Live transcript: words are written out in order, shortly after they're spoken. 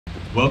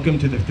Welcome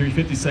to the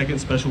 352nd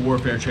Special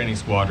Warfare Training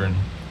Squadron,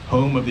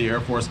 home of the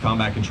Air Force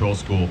Combat Control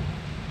School.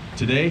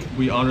 Today,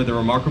 we honor the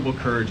remarkable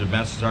courage of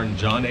MSgt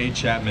John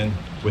Chapman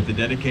with the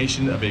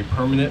dedication of a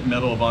permanent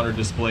Medal of Honor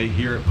display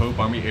here at Pope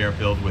Army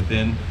Airfield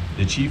within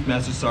the Chief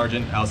Master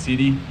Sergeant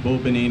Alcide Bull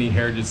Benini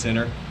Heritage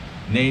Center,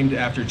 named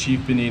after Chief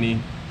Benini,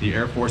 the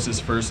Air Force's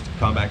first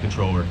combat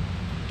controller.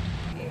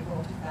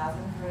 April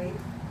 2003,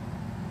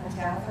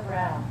 Tabitha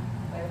Brown,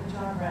 Major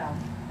John Brown,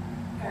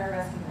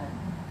 Pararescueman,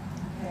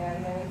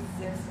 KIA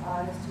 6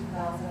 August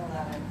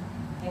 2011.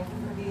 Thank you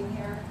for being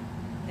here.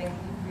 Thank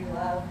you for your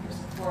love, your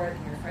support,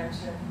 and your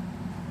friendship.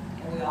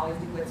 And we always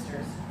do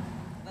Woodsters.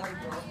 Love you,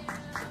 girls.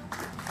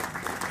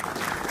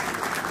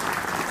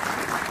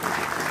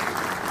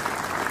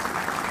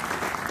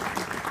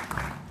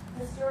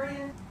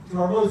 Historian.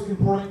 To our most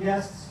important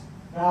guests,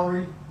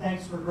 Valerie,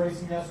 thanks for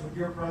gracing us with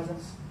your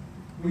presence.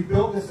 We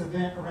built this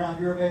event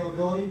around your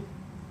availability.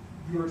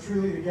 You are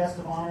truly the guest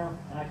of honor,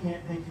 and I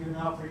can't thank you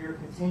enough for your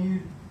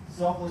continued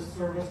selfless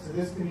service to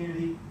this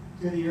community,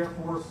 to the Air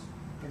Force,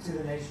 and to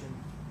the nation.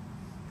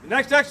 The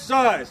next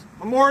exercise,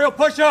 memorial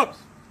push-ups.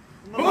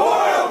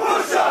 Memorial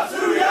push-ups,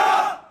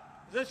 hoo-yah!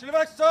 Position of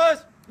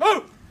exercise,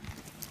 move!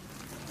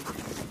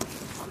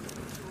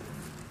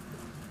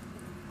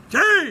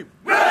 Team!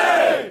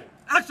 Ready!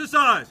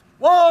 Exercise!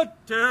 1,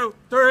 2,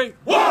 3.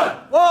 1,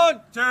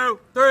 1, 2,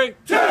 3.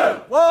 2.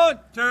 1,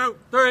 2,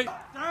 3.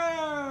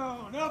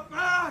 Down, up,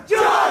 back.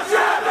 John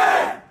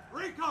Chapman!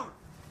 Recover.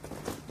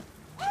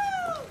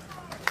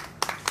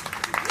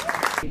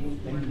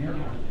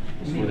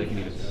 Before they can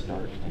even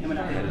start. Him and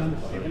I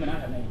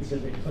have names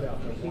because they put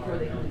out before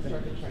they can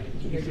start the training.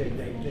 He said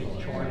they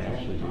charge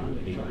actually on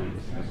the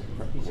training.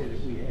 He said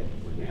if we had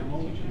ammo,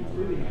 we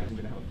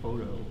to have a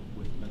photo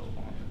with Medal of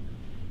Honor,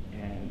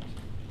 and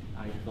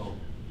I felt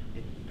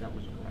that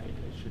was right.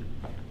 It should,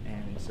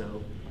 and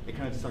so it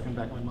kind of stuck in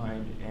the back of my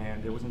mind.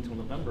 And it wasn't until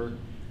November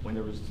when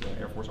there was the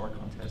Air Force Art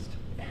Contest,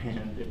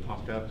 and it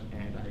popped up,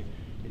 and I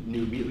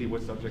knew immediately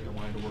what subject I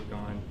wanted to work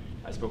on.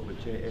 I spoke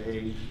with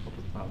JA,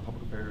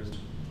 Public Affairs.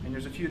 And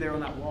there's a few there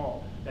on that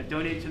wall that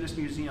donated to this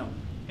museum.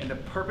 And the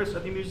purpose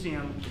of the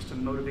museum is to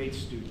motivate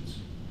students.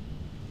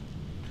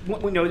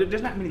 We know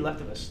there's not many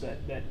left of us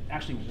that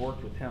actually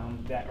worked with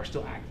him that are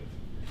still active.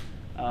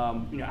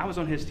 I was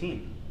on his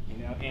team,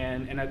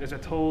 and as I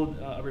told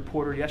a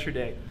reporter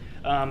yesterday,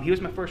 he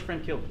was my first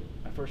friend killed,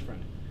 my first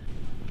friend.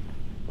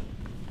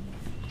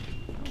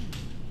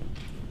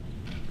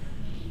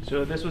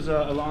 So this was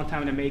a long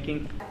time in the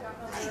making.